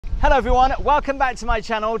Hello everyone, welcome back to my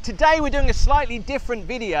channel. Today we're doing a slightly different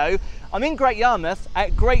video. I'm in Great Yarmouth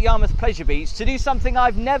at Great Yarmouth Pleasure Beach to do something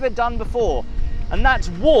I've never done before, and that's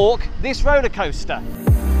walk this roller coaster.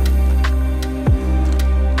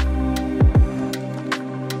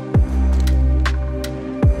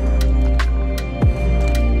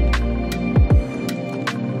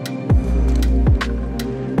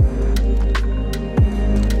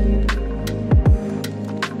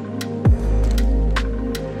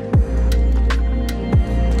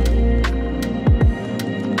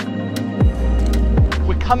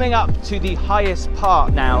 Coming up to the highest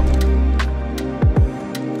part now.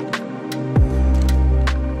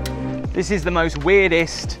 This is the most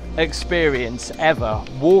weirdest experience ever,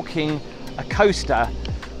 walking a coaster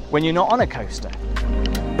when you're not on a coaster.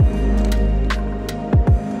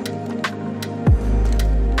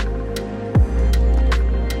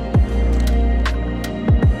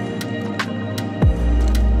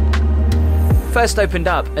 First opened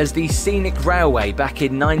up as the Scenic Railway back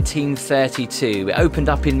in 1932. It opened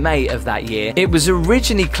up in May of that year. It was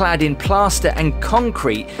originally clad in plaster and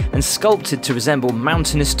concrete and sculpted to resemble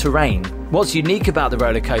mountainous terrain. What's unique about the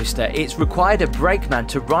roller coaster, it's required a brakeman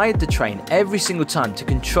to ride the train every single time to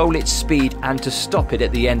control its speed and to stop it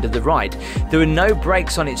at the end of the ride. There are no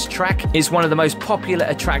brakes on its track. It's one of the most popular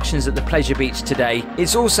attractions at the Pleasure Beach today.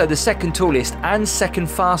 It's also the second tallest and second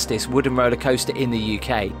fastest wooden roller coaster in the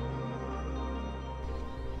UK.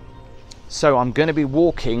 So I'm going to be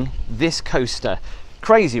walking this coaster.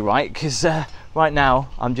 Crazy, right? Because right now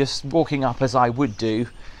I'm just walking up as I would do.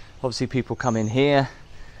 Obviously people come in here,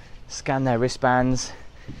 scan their wristbands,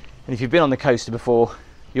 and if you've been on the coaster before,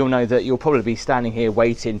 you'll know that you'll probably be standing here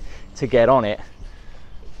waiting to get on it.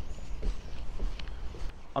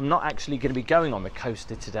 I'm not actually going to be going on the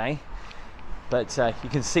coaster today, but you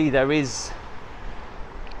can see there is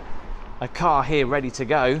a car here ready to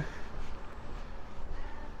go.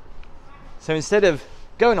 So instead of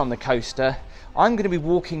going on the coaster, I'm going to be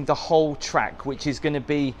walking the whole track, which is going to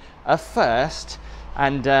be a first.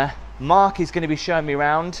 And Mark is going to be showing me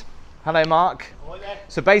around. Hello, Mark. Hi there.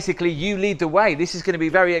 So basically, you lead the way. This is going to be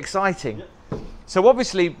very exciting. Yep. So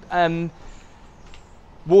obviously,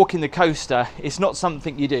 walking the coaster, it's not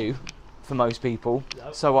something you do for most people.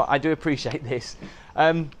 Yep. So I do appreciate this.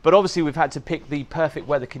 But obviously, we've had to pick the perfect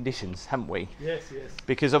weather conditions, haven't we? Yes, yes.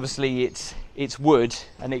 Because obviously, it's wood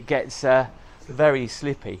and it gets very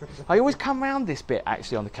slippy. I always come around this bit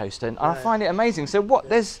actually on the coaster, and I find it amazing. So what?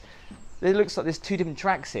 It looks like there's two different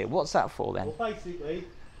tracks here. What's that for then? Well, basically,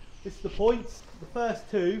 this is the points. The first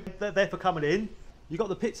two, they're there for coming in. You've got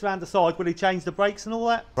the pits around the side where they change the brakes and all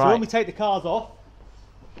that. Right. So when we take the cars off,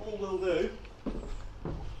 all we'll do,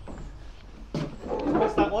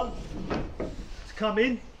 press that one to come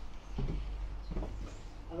in,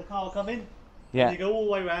 and the car will come in. Yeah. And you go all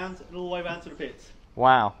the way around and all the way around to the pits.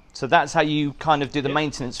 Wow. So that's how you kind of do the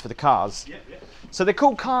maintenance for the cars. Yep, yep. So they're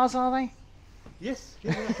called cars, are they? Yes.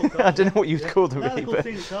 Yeah, they're called cars. I don't know what you'd call them no, really. They're called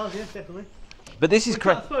scenic cars, yes, definitely. But this is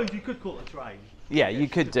correct. I suppose you could call it a train. Yeah, you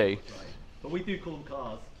could do. But we do call them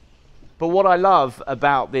cars. But what I love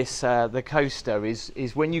about this, the coaster,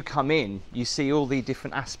 is when you come in, you see all the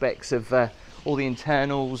different aspects of all the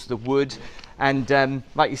internals, the wood, and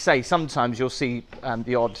like you say, sometimes you'll see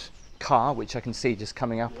the odd car, which I can see just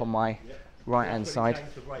coming up on my right hand side.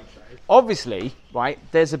 Obviously, right,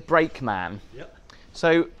 there's a brakeman. Yep.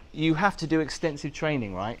 So you have to do extensive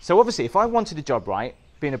training, right? So obviously, if I wanted a job, right,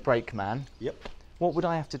 being a brakeman, yep, what would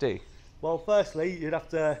I have to do? Well, firstly, you'd have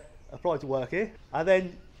to apply to work here, and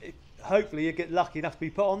then hopefully you get lucky enough to be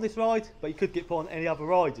put on this ride, but you could get put on any other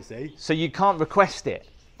ride, you see. So you can't request it?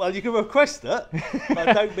 Well, you can request it, but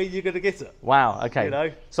I don't mean you're going to get it. Wow, okay. You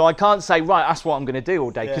know? So I can't say, right, that's what I'm going to do all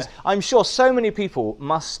day, because I'm sure so many people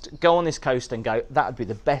must go on this coaster and go, that would be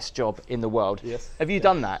the best job in the world. Yes. Have you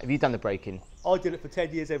done that? Have you done the braking? I did it for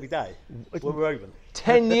 10 years every day when we're open.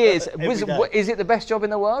 10 years? Is it the best job in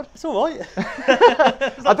the world? It's all right.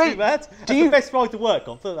 It's not too bad. It's the best ride to work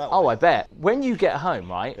on, put it that way. Oh, I bet. When you get home,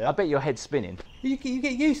 right, I bet your head's spinning. You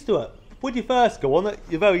get used to it. When you first go on it,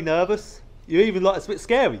 you're very nervous. You're even like, it's a bit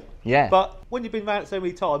scary. Yeah. But when you've been around it so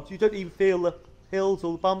many times, you don't even feel the hills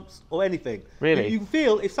or the bumps or anything. Really? You can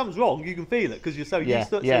feel, if something's wrong, you can feel it because you're so used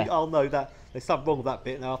to it. Yeah. So I'll know that there's something wrong with that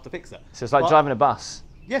bit and I have to fix it. So it's like driving a bus.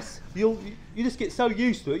 Yes. You just get so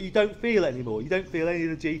used to it, you don't feel it anymore. You don't feel any of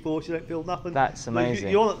the G-force, you don't feel nothing. That's amazing.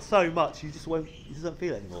 You're on it so much, you just don't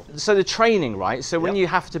feel it anymore. So the training, right? So when you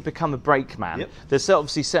have to become a brakeman, there's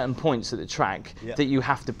obviously certain points at the track that you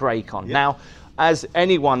have to brake on. Now, as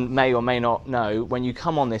anyone may or may not know, when you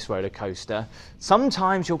come on this roller coaster,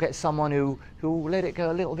 sometimes you'll get someone who will let it go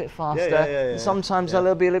a little bit faster, and sometimes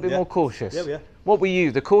they'll be a little bit more cautious. What were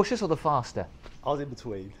you, the cautious or the faster? I was in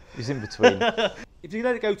between. He was in between. If you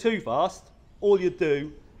let it go too fast, all you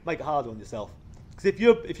do, make it harder on yourself. Because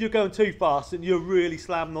if you're going too fast and you're really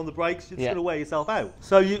slamming on the brakes, you're just going to wear yourself out.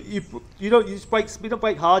 So you don't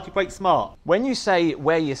brake hard, you brake smart. When you say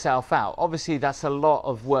wear yourself out, obviously that's a lot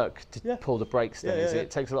of work to pull the brakes then, is it?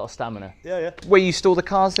 It takes a lot of stamina. Yeah, yeah. Where you store the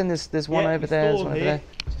cars then, there's one over there, there's one over here. there.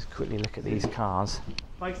 Just quickly look at these cars.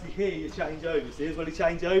 Basically here you change over, see, when you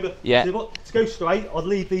change over. Yeah. So to go straight, I'd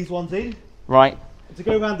leave these ones in. Right. And to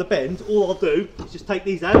go around the bend, all I'll do is just take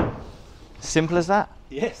these out. Simple as that?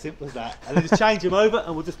 Yeah, simple as that. And then just change them over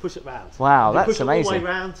and we'll just push it round. Wow, that's amazing. Push it all the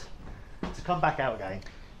way round to come back out again.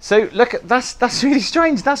 So look, that's really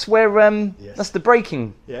strange. That's where that's the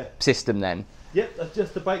braking system then. Yep, that's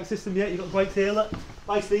just the braking system. Yeah, you've got the brakes here. Look,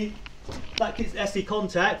 basically that keeps SE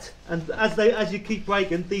contact, and as you keep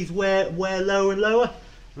braking, these wear lower and lower,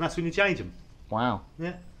 and that's when you change them. Wow.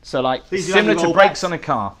 Yeah. So like similar to brakes on a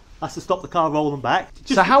car. That's to stop the car rolling back.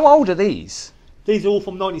 So how old are these? These are all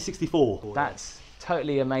from 1964. That's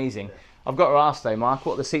totally amazing. I've got to ask though, Mark,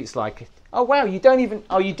 what are the seats like? Oh wow, you don't even.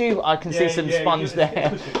 Oh, you do. I can see some sponge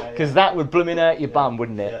there, because that would blooming hurt your bum,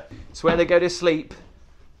 wouldn't it? Yeah. It's where they go to sleep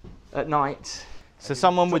at night. So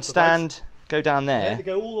someone would stand, go down there. Yeah, they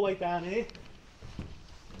go all the way down here.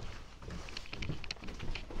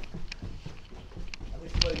 And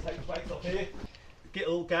this is where you take the brakes off here. Get a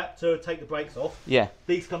little gap to take the brakes off. Yeah.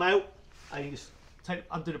 These come out, and you just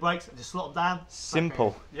undo the brakes and just slot them down.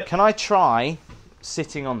 Simple. Yep. Can I try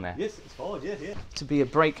sitting on there? Yes, it's fine, yeah. To be a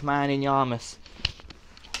brakeman in Yarmouth.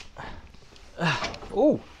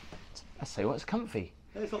 Oh, I say what's comfy.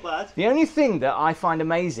 No, it's not bad. The only thing that I find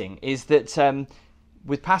amazing is that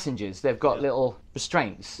with passengers, they've got little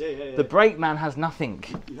restraints. Yeah. The brakeman has nothing.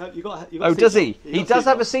 You got oh, does he? He does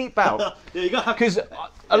have a seat belt. Yeah, you got. Because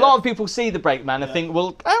a lot of people see the brakeman and think,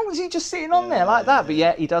 well, how was he just sitting on there like that? But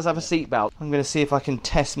yeah, he does have a seat belt. I'm going to see if I can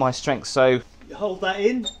test my strength. So you hold that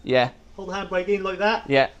in. Yeah. Hold the handbrake in like that.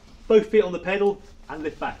 Yeah. Both feet on the pedal and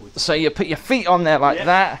lift backwards. So you put your feet on there like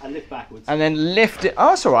that. And lift backwards. And then lift it. Oh,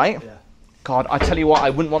 that's all right. Yeah. God, I tell you what, I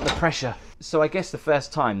wouldn't want the pressure. So I guess the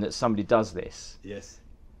first time that somebody does this,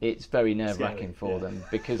 it's very nerve-wracking for them,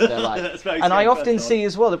 because they're like, and I often see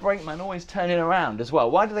as well the brakeman always turning around as well.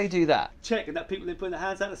 Why do they do that? Checking that people are putting their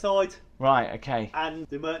hands out the side. Right, okay. And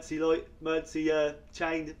the emergency light,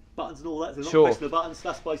 chain buttons and all that. So they're not pressing the buttons.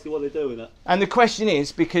 That's basically what they're doing. And the question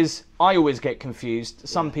is, because I always get confused,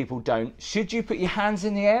 some people don't, should you put your hands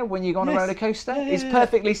in the air when you go on a roller coaster? It's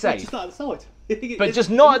perfectly safe. Just not at the side. But just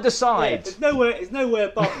not at the side. Yeah, it's nowhere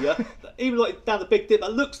above you. Even like down the big dip,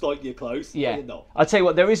 that looks like you're close. Yeah. But you're not. I'll tell you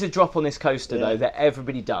what, there is a drop on this coaster though that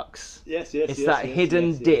everybody ducks. It's that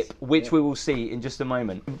hidden dip, which we will see in just a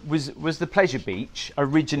moment. Was the Pleasure Beach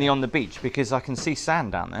originally on the beach? Because I can see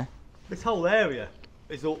sand down there. This whole area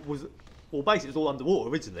was basically it was all underwater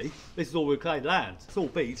originally. This is all reclaimed land. It's all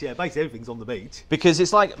beach, yeah, basically everything's on the beach. Because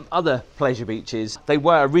it's like other pleasure beaches, they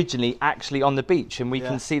were originally actually on the beach, and we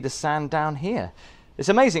can see the sand down here. It's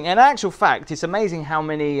amazing. In actual fact, it's amazing how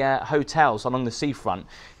many hotels along the seafront,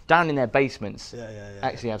 down in their basements,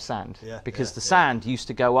 actually have sand. Because the sand used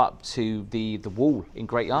to go up to the wall in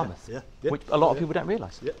Great Yarmouth, which a lot of people don't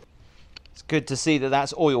realise. It's good to see that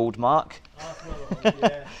that's oiled, Mark.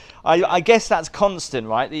 I guess that's constant,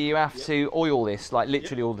 right? That you have to oil this like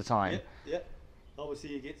literally all the time.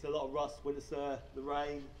 Obviously, you get a lot of rust when it's the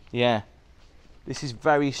rain. Yeah. This is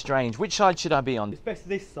very strange. Which side should I be on? It's best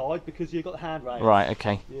this side because you've got the handrail. Right,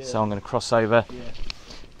 okay. So I'm going to cross over.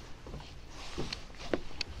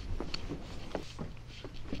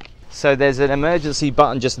 So there's an emergency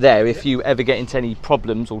button just there if you ever get into any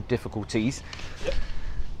problems or difficulties.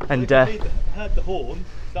 And if you heard the horn,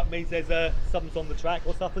 that means there's something's on the track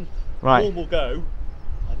or something. Right. The horn will go,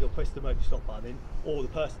 and you'll press the emergency stop button in, or the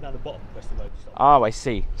person down the bottom will press the emergency stop button. Oh, I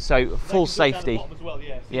see. So full safety. Down the bottom as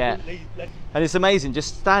well, so yeah. And it's amazing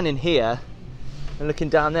just standing here and looking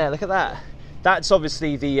down there. Look at that. That's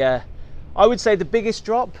obviously the, I would say the biggest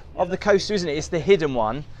drop of the coaster, isn't it? It's the hidden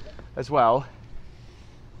one as well.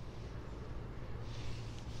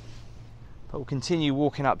 But we'll continue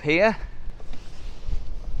walking up here.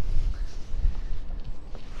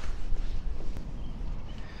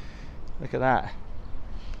 Look at that.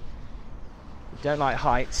 Don't like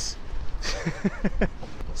heights.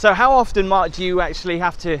 So how often, Mark, do you actually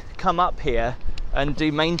have to come up here and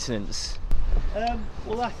do maintenance?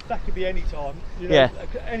 Well, that could be any time. You know,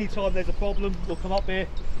 any time there's a problem, we'll come up here,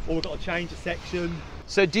 or we've got to change a section.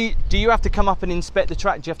 So do you have to come up and inspect the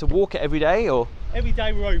track? Do you have to walk it every day, or? Every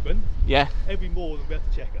day we're open. Yeah. Every morning we have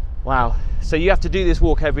to check it. Wow. So you have to do this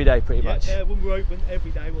walk every day, pretty much. Yeah, when we're open,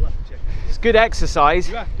 every day we'll have to check it. It's good exercise.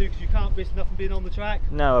 You have to, because you can't risk nothing being on the track.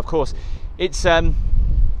 No, of course. It's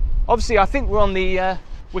obviously, I think we're on the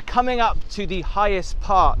we're coming up to the highest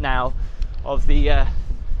part now of the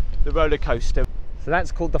roller coaster. So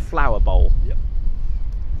that's called the Flower Bowl. Yep.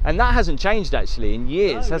 And that hasn't changed actually in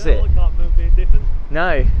years, has it? it? I can't remember being different.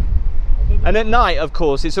 No. And at night, of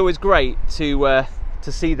course, it's always great to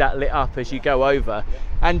see that lit up as you go over. Yeah.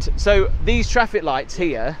 And so these traffic lights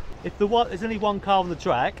here. If there's only one car on the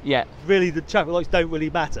track, yeah, really the traffic lights don't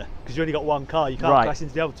really matter, because you only got one car. You can't crash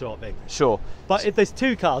into the other type thing. Sure. But if there's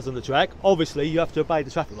two cars on the track, obviously you have to obey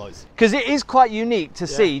the traffic lights. Because it is quite unique to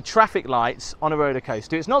see traffic lights on a roller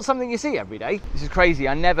coaster. It's not something you see every day. This is crazy.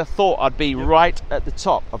 I never thought I'd be right at the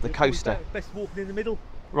top of the coaster. Best walking in the middle.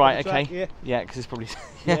 Right. Okay. Track, yeah. Because it's probably.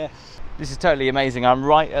 Yeah. This is totally amazing. I'm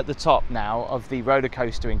right at the top now of the roller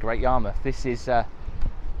coaster in Great Yarmouth. This is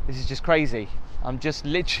just crazy. I'm just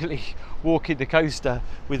literally walking the coaster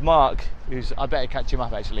with Mark, who's, I better catch him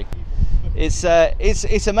up actually.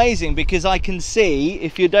 It's amazing because I can see,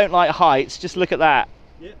 if you don't like heights, just look at that.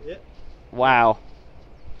 Yeah, yeah. Wow.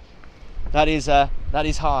 That is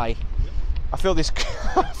high. Yep. I feel this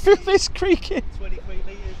creaking. 23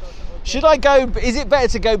 metres. Should I go, is it better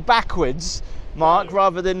to go backwards, Mark,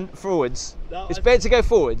 rather than forwards? No, it's better to go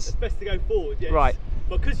forwards. It's best to go forward, yes. Right.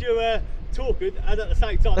 Because you're talking and at the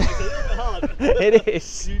same time it's a little bit harder. It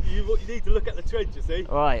is. You need to look at the trend, you see.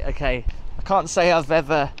 Right, okay. I can't say I've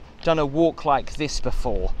ever done a walk like this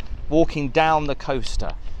before, walking down the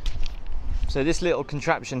coaster. So this little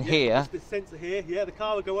contraption here. This sensor here, yeah, the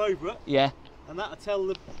car will go over it. Yeah. And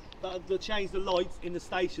that'll change the lights in the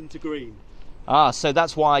station to green. Ah, so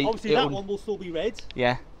that's why. Obviously that one will still be red.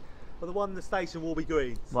 Yeah. But the one in the station will be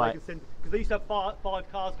green. So right. Because they used to have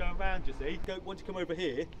five cars going around, you see. Once you come over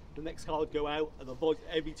here, the next car would go out, and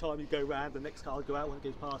every time you go round, the next car would go out when it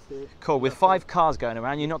goes past here. Cool. With 5 cars going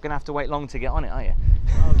around, you're not going to have to wait long to get on it, are you?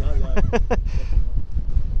 Oh, no.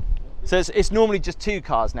 So it's normally just 2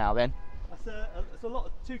 cars now then? It's a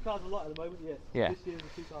lot. 2 cars a lot at the moment, yes. Yeah. This year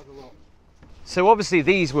the 2 cars a lot. So obviously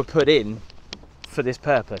these were put in for this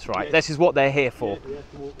purpose, right? Yes. This is what they're here for. Yeah,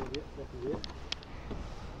 to walk with it, definitely.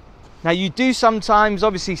 Now you do sometimes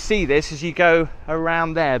obviously see this as you go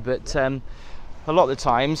around there, but a lot of the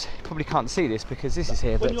times you probably can't see this because this is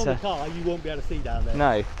here. When but you're on the car, you won't be able to see down there.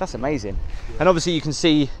 No, that's amazing. Yeah. And obviously you can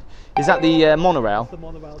see, is that the monorail,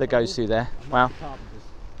 that goes through there? Wow.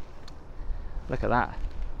 Look at that.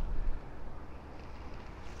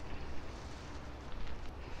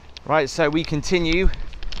 Right, so we continue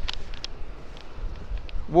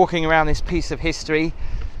walking around this piece of history.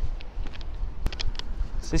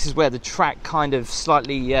 So this is where the track kind of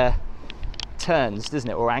slightly turns, doesn't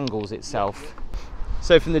it, or angles itself.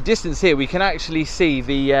 So from the distance here, we can actually see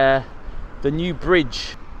the new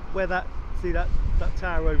bridge. Where that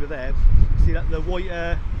tower over there, see that the white.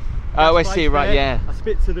 Oh, I see. Right, yeah. That's a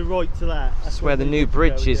bit to the right to that. That's where the new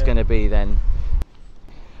bridge is going to be then.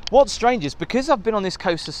 What's strange is because I've been on this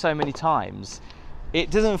coaster so many times,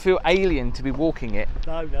 it doesn't feel alien to be walking it.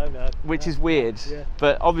 No. Which is weird. Yeah.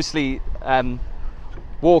 But obviously,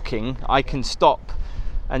 walking, I can stop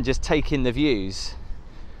and just take in the views.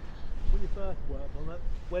 When you first work on it,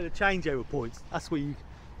 where the changeover points, that's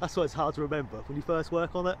why it's hard to remember when you first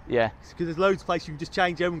work on it. Yeah. Because there's loads of places you can just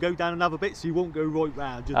change over and go down another bit, so you won't go right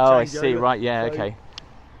round. Just oh, I change see. over. Right. Yeah. So, okay.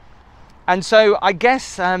 And so I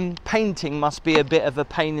guess painting must be a bit of a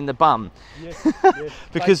pain in the bum. Yes.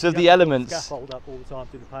 Because of the elements. Scaffold up all the time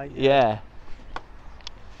to the paint. Yeah.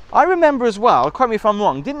 I remember as well, quote me if I'm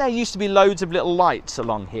wrong, didn't there used to be loads of little lights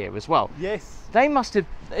along here as well? Yes. They must have,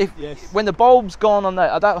 when the bulb's gone on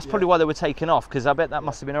that was probably why they were taken off, because I bet that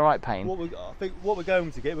must have been a right pain. I think what we're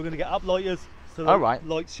going to get, we're going to get uplighters, so the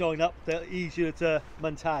lights shine up, they're easier to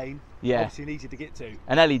maintain, obviously and easier to get to.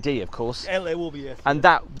 An LED, of course. LED will be, yes. And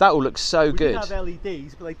that will look so good. We did have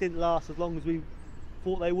LEDs, but they didn't last as long as we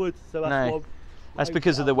thought they would, so that's why. That's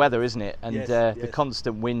because of the weather, isn't it? And the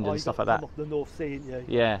constant wind and stuff like that. Off the North Sea, isn't you?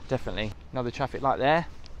 Yeah, definitely. Another traffic light there.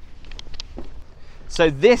 So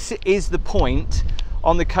this is the point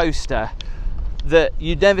on the coaster that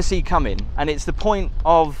you never see coming, and it's the point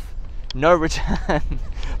of no return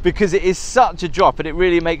because it is such a drop and it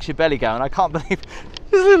really makes your belly go. And I can't believe,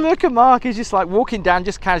 just look at Mark, he's just like walking down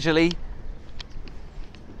just casually.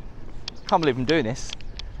 Can't believe I'm doing this.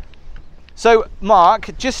 So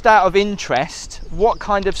Mark, just out of interest, what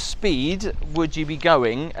kind of speed would you be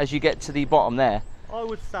going as you get to the bottom there? I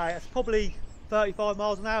would say it's probably 35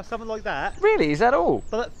 miles an hour, something like that. Really? Is that all?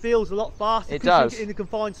 But that feels a lot faster. It does. In a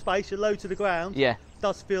confined space, you're low to the ground. Yeah. It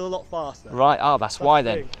does feel a lot faster. Right. Oh, that's why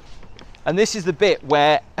then. And this is the bit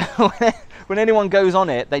where when anyone goes on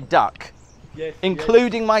it, they duck. Yes,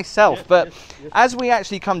 including myself. Yes, but yes. as we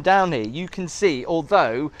actually come down here, you can see,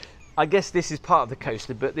 although I guess this is part of the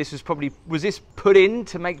coaster, but this was this put in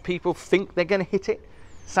to make people think they're going to hit it?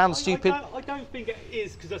 Sounds stupid. I don't think it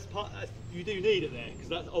is, because you do need it there, because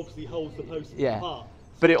that obviously holds the poster apart.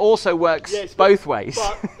 But it also works both ways.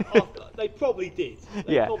 But they probably did.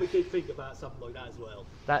 They probably did think about something like that as well.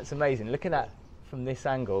 That's amazing. Look at that from this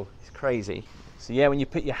angle. It's crazy. So yeah, when you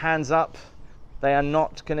put your hands up, they are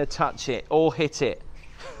not going to touch it or hit it.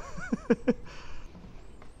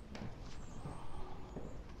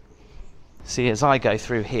 See, as I go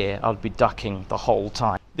through here, I'll be ducking the whole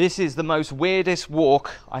time. This is the most weirdest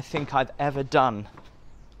walk I think I've ever done.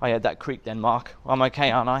 I heard that creak then, Mark. I'm okay,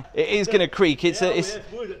 aren't I? It is going to creak. It's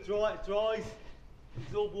wood. It dries.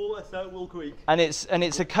 It's all water, so it will creak. And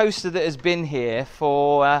it's a coaster that has been here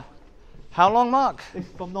for how long, Mark? This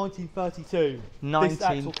is from 1932. 1932. This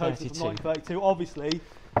actual coaster from 1932. Obviously,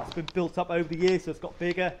 it's been built up over the years, so it's got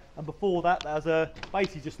bigger. And before that, there was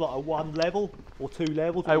basically just like a one level or two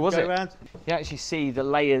levels. Oh, was it? Around. You actually see the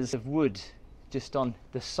layers of wood just on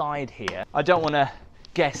the side here. I don't want to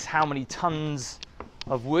guess how many tons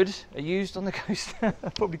of wood are used on the coaster.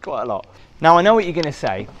 Probably quite a lot. Now, I know what you're going to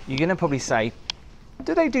say. You're going to probably say,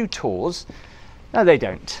 do they do tours? No, they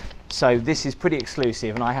don't. So this is pretty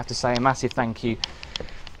exclusive, and I have to say a massive thank you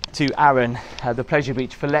to Aaron, the Pleasure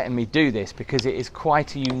Beach, for letting me do this, because it is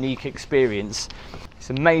quite a unique experience. It's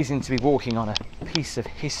amazing to be walking on a piece of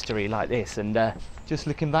history like this, and just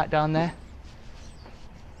looking back down there,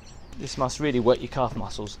 this must really work your calf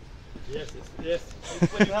muscles. Yes, yes.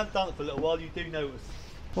 When you haven't done it for a little while, you do notice.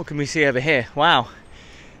 What can we see over here? Wow.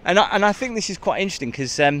 And I think this is quite interesting,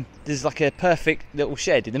 because there's like a perfect little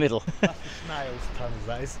shed in the middle. That's the snails tunnels,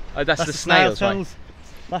 that is. Oh, that's the snails, tunnels. Right.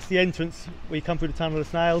 That's the entrance where you come through the tunnel of the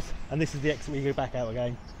snails, and this is the exit where you go back out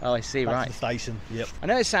again. Oh, I see, back right. to the station, yep. I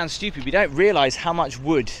know it sounds stupid, but you don't realise how much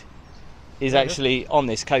wood is actually on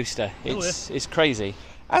this coaster. It's crazy.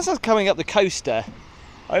 As I was coming up the coaster,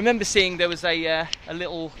 I remember seeing there was a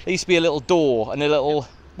little, there used to be a little door and a little,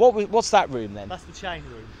 what's that room then? That's the chain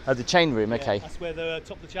room. Oh, the chain room, okay. That's where the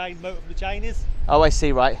top of the chain, motor for the chain is. Oh, I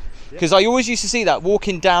see, right. Because I always used to see that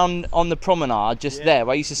walking down on the promenade just there.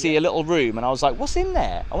 I used to see a little room, and I was like, what's in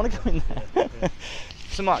there? I want to go in there.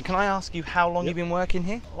 So Mark, can I ask you how long you've been working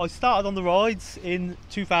here? I started on the rides in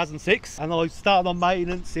 2006, and I started on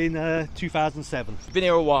maintenance in 2007. You've been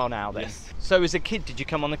here a while now then? Yes. So as a kid, did you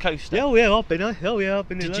come on the coaster? Yeah, I've been here.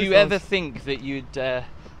 Did you ever think that you'd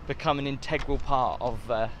become an integral part of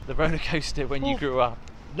the roller coaster when you grew up?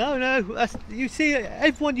 No. You see,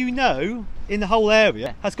 everyone you know in the whole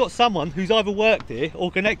area has got someone who's either worked here or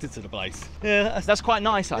connected to the place. Yeah, that's quite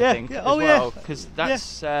nice, I think. Yeah. As well, because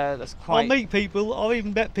that's quite. I meet people. I've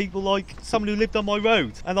even met people like someone who lived on my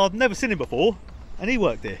road, and I've never seen him before, and he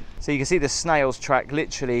worked here. So you can see the snails track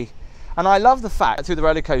literally. And I love the fact through the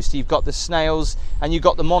roller coaster you've got the snails and you've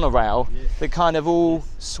got the monorail that kind of all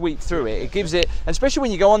sweep through it. It gives it, and especially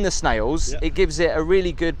when you go on the snails, it gives it a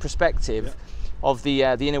really good perspective of the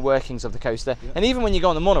inner workings of the coaster. And even when you go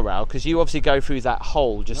on the monorail, because you obviously go through that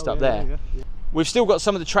hole just up there. We've still got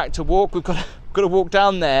some of the track to walk. We've got to walk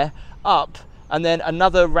down there, up, and then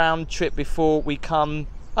another round trip before we come.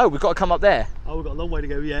 Oh, we've got to come up there. Oh, we've got a long way to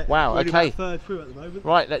go yet. Wow, We're okay. about a third through at the moment.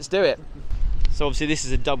 Right, let's do it. So obviously this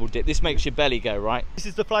is a double dip. This makes your belly go, right? This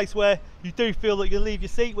is the place where you do feel that you can leave your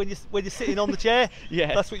seat when you're sitting on the chair.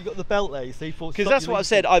 Yeah. That's what you got the belt there, you see. Because that's what I've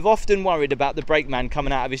said. I've often worried about the brakeman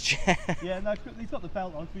coming out of his chair. Yeah, no, he's got the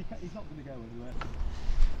belt on, so he's not going to go anywhere.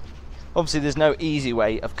 Obviously there's no easy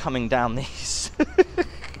way of coming down these.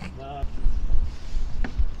 No.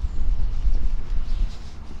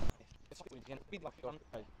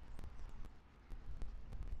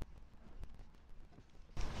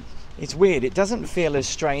 It's weird, it doesn't feel as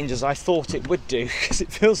strange as I thought it would do, because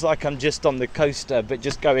it feels like I'm just on the coaster but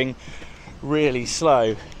just going really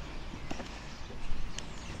slow.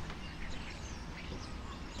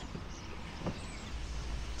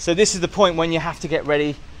 So this is the point when you have to get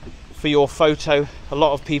ready for your photo. A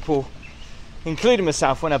lot of people, including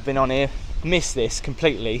myself when I've been on here, miss this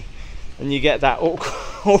completely, and you get that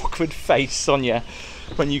awkward face on you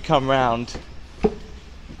when you come round.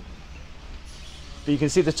 But you can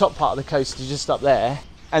see the top part of the coaster just up there.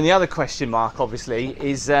 And the other question mark, obviously,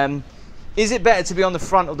 is it better to be on the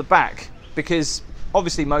front or the back? Because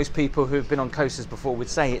obviously most people who have been on coasters before would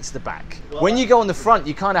say it's the back. Well, when you go on the front,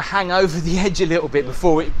 you kind of hang over the edge a little bit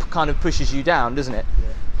before it kind of pushes you down, doesn't it?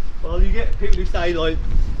 Well, you get people who say like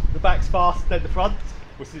the back's faster than the front,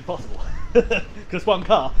 which is impossible because one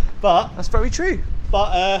car. But that's very true.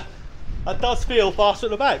 But it does feel faster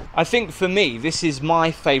at the back. I think for me, this is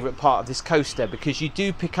my favourite part of this coaster because you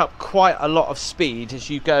do pick up quite a lot of speed as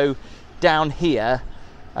you go down here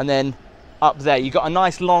and then up there. You've got a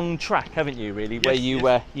nice long track, haven't you, really, where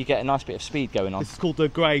you get a nice bit of speed going on. This is called the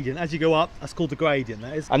gradient. As you go up, that's called the gradient,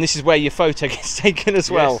 that is. And this is where your photo gets taken as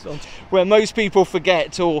well, where most people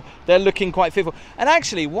forget or they're looking quite fearful. And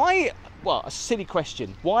actually, why, well, a silly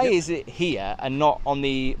question, why is it here and not on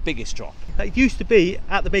the biggest drop? It used to be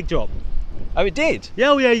at the big drop. Oh, it did? Yeah,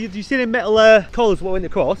 oh yeah, you see them metal collars what went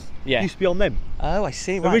across? Yeah. It used to be on them. Oh, I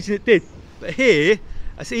see, right. Originally it did. But here,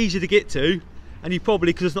 it's easier to get to, and you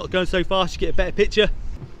probably, because it's not going so fast, you get a better picture.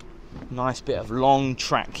 Nice bit of long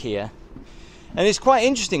track here. And it's quite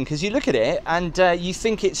interesting because you look at it and you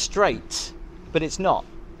think it's straight, but it's not.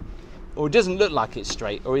 Or it doesn't look like it's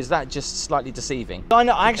straight, or is that just slightly deceiving?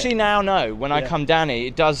 I actually now know when I come down here,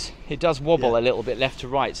 it does wobble a little bit left to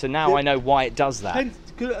right, so now I know why it does that.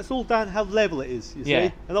 It's all down how level it is, you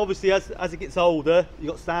see. And obviously as it gets older,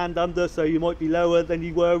 you've got sand under, so you might be lower than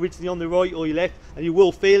you were originally on the right or your left, and you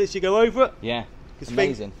will feel it as you go over it. Yeah, it's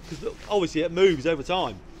amazing. Because obviously it moves over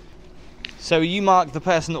time. So you Mark the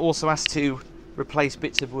person that also has to replace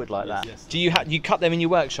bits of wood like that? Yes. Do you cut them in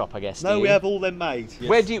your workshop, I guess? No, we have all them made. Yes.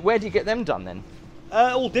 Where do you get them done then?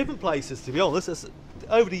 All different places, to be honest.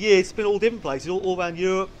 Over the years, it's been all different places, all around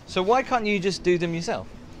Europe. So why can't you just do them yourself?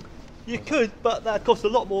 You could, but that'd cost a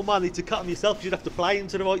lot more money to cut them yourself because you'd have to plane them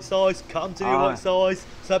to the right size, cut them to the right size,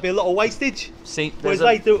 so that'd be a lot of wastage. See, whereas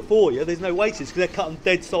they do it for you, there's no wastage because they're cut them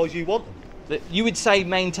dead size you want them. You would say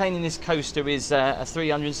maintaining this coaster is a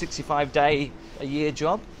 365-day a year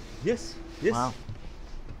job? Yes, yes. Wow.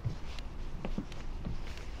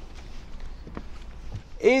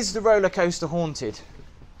 Is the roller coaster haunted?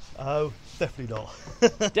 Oh, definitely not.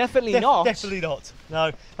 Definitely not? Definitely not.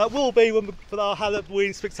 No, that will be for our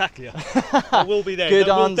Halloween Spectacular. It will be then. Good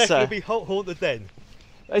that answer. Will definitely be haunted then.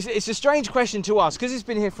 It's a strange question to ask because it's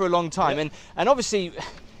been here for a long time, and obviously,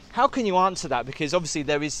 how can you answer that? Because obviously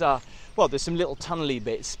there is, well, there's some little tunnely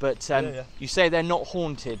bits, but you say they're not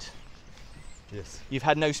haunted. Yes. You've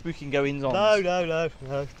had no spooky goings on. No,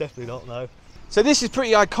 definitely not. No. So this is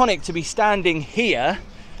pretty iconic to be standing here,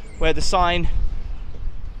 where the sign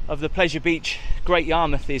of the Pleasure Beach, Great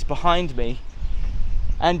Yarmouth, is behind me,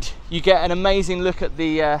 and you get an amazing look at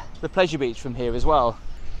the Pleasure Beach from here as well.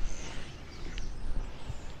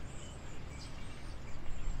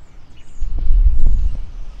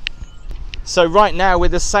 So right now we're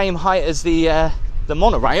the same height as the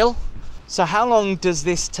monorail. So how long does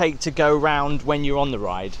this take to go round when you're on the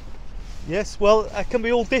ride? Yes, well, it can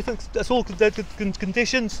be all different. That's all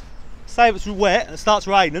conditions. Say if it's wet and it starts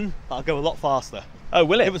raining, that'll go a lot faster. Oh,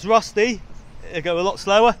 will it? If it's rusty, it'll go a lot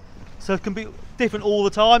slower. So it can be different all the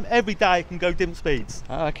time. Every day it can go different speeds.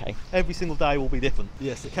 Oh, okay. Every single day will be different.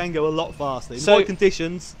 Yes, it can go a lot faster. In so, right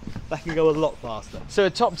conditions, that can go a lot faster. So a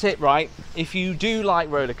top tip, right? If you do like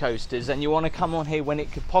roller coasters and you want to come on here when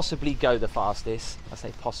it could possibly go the fastest, I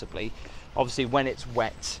say possibly, obviously when it's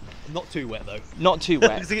wet. Not too wet though. Not too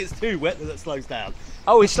wet. Because if it's too wet, then it slows down.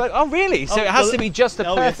 Oh, it's slow. Oh, really? So it has to be just the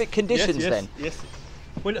perfect conditions then? Yes.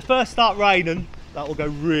 When it first starts raining, that will go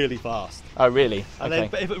really fast. Oh, really? And okay. then,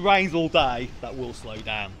 but if it rains all day, that will slow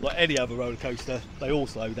down. Like any other roller coaster, they all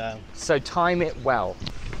slow down. So time it well.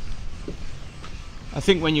 I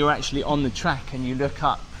think when you're actually on the track and you look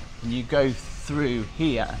up and you go through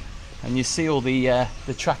here and you see all the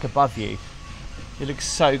track above you, it looks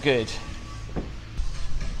so good.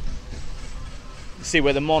 See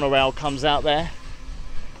where the monorail comes out there?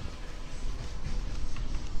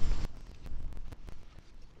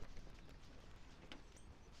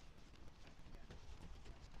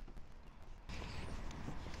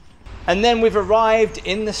 And then we've arrived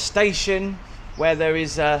in the station where there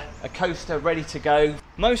is a coaster ready to go.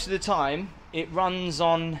 Most of the time it runs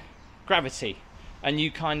on gravity, and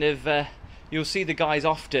you kind of, you'll see the guys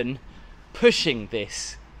often pushing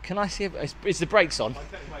this. Can I see, is the brakes on?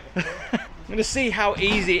 I'm going to see how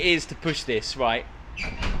easy it is to push this, right?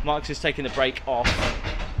 Mark's just taking the brake off.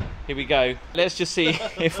 Here we go. Let's just see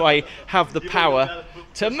if I have the power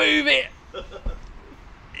to move it.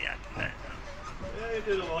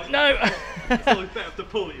 No. It's always better to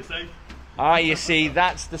pull it, you see. Ah, you see,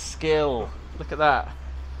 that's the skill. Look at that.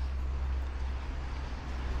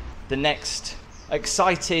 The next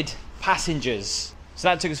excited passengers. So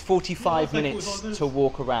that took us 45 minutes to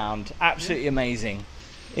walk around. Absolutely amazing.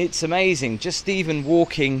 It's amazing. Just even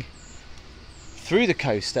walking through the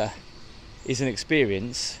coaster is an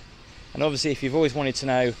experience. And obviously, if you've always wanted to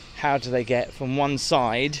know how do they get from one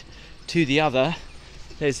side to the other,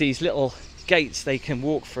 there's these little gates they can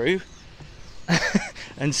walk through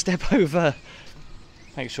and step over.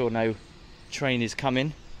 Make sure no train is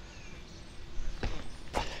coming.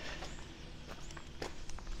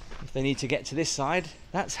 If they need to get to this side,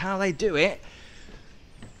 that's how they do it.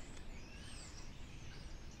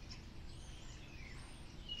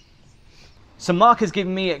 So Mark has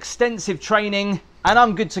given me extensive training and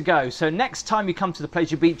I'm good to go. So next time you come to the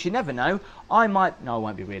Pleasure Beach, you never know, I might, no I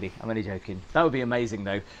won't be really, I'm only joking. That would be amazing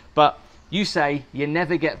though. But you say you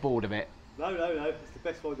never get bored of it. No, it's the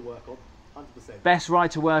best ride to work on, 100%. Best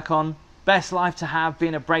ride to work on, best life to have,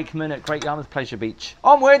 being a brakeman at Great Yarmouth Pleasure Beach.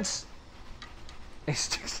 Onwards! It's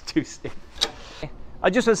just too steep. I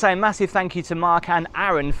just want to say a massive thank you to Mark and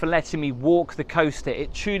Aaron for letting me walk the coaster.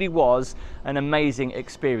 It truly was an amazing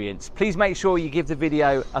experience. Please make sure you give the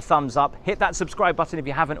video a thumbs up, hit that subscribe button if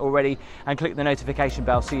you haven't already, and click the notification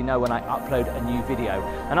bell so you know when I upload a new video.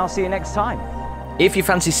 And I'll see you next time. If you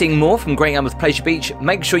fancy seeing more from Great Yarmouth Pleasure Beach,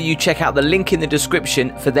 make sure you check out the link in the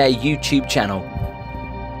description for their YouTube channel.